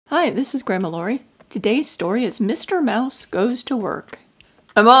Hi, this is Grandma Laurie. Today's story is Mr. Mouse Goes to Work.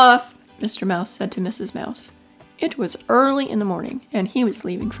 "I'm off," Mr. Mouse said to Mrs. Mouse. It was early in the morning, and he was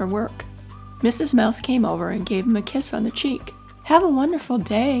leaving for work. Mrs. Mouse came over and gave him a kiss on the cheek. "Have a wonderful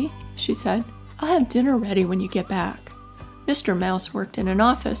day," she said. "I'll have dinner ready when you get back." Mr. Mouse worked in an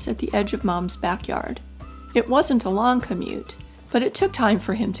office at the edge of Mom's backyard. It wasn't a long commute, but it took time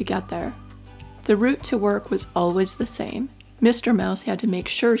for him to get there. The route to work was always the same. Mr. Mouse had to make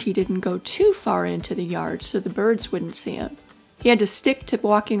sure he didn't go too far into the yard so the birds wouldn't see him. He had to stick to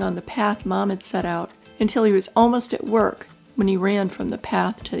walking on the path Mom had set out until he was almost at work when he ran from the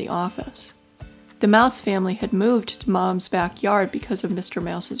path to the office. The Mouse family had moved to Mom's backyard because of Mr.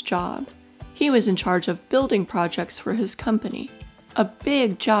 Mouse's job. He was in charge of building projects for his company. A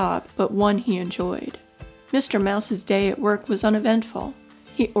big job, but one he enjoyed. Mr. Mouse's day at work was uneventful.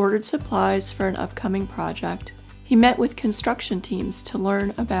 He ordered supplies for an upcoming project. He met with construction teams to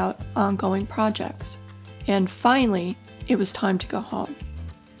learn about ongoing projects. And finally, it was time to go home.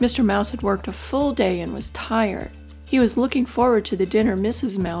 Mr. Mouse had worked a full day and was tired. He was looking forward to the dinner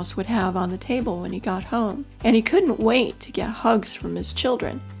Mrs. Mouse would have on the table when he got home, and he couldn't wait to get hugs from his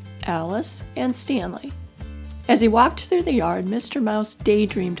children, Alice and Stanley. As he walked through the yard, Mr. Mouse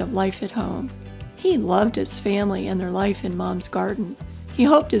daydreamed of life at home. He loved his family and their life in Mom's garden. He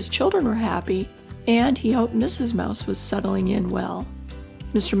hoped his children were happy, and he hoped Mrs. Mouse was settling in well.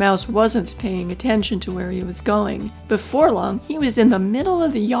 Mr. Mouse wasn't paying attention to where he was going. Before long, he was in the middle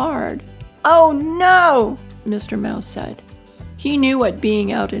of the yard. "Oh no!" Mr. Mouse said. He knew what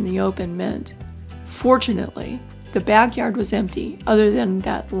being out in the open meant. Fortunately, the backyard was empty other than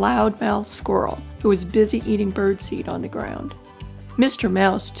that loudmouth squirrel who was busy eating birdseed on the ground. Mr.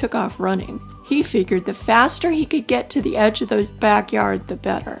 Mouse took off running. He figured the faster he could get to the edge of the backyard, the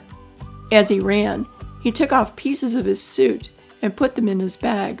better. As he ran, he took off pieces of his suit and put them in his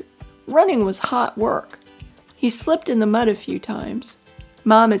bag. Running was hot work. He slipped in the mud a few times.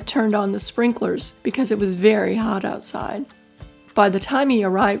 Mom had turned on the sprinklers because it was very hot outside. By the time he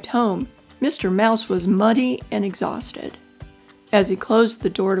arrived home, Mr. Mouse was muddy and exhausted. As he closed the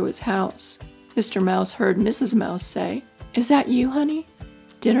door to his house, Mr. Mouse heard Mrs. Mouse say, "Is that you, honey?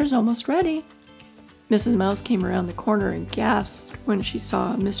 Dinner's almost ready." Mrs. Mouse came around the corner and gasped when she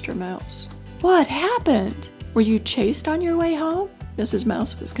saw Mr. Mouse. "What happened? Were you chased on your way home?" Mrs.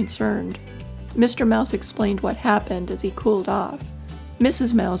 Mouse was concerned. Mr. Mouse explained what happened as he cooled off.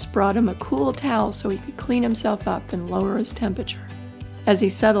 Mrs. Mouse brought him a cool towel so he could clean himself up and lower his temperature. As he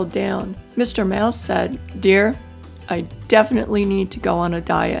settled down, Mr. Mouse said, "Dear, I definitely need to go on a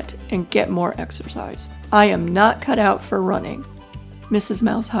diet and get more exercise. I am not cut out for running." Mrs.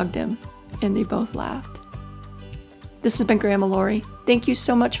 Mouse hugged him, and they both laughed. This has been Grandma Laurie. Thank you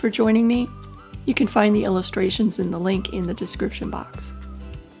so much for joining me. You can find the illustrations in the link in the description box.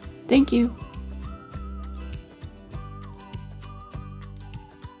 Thank you.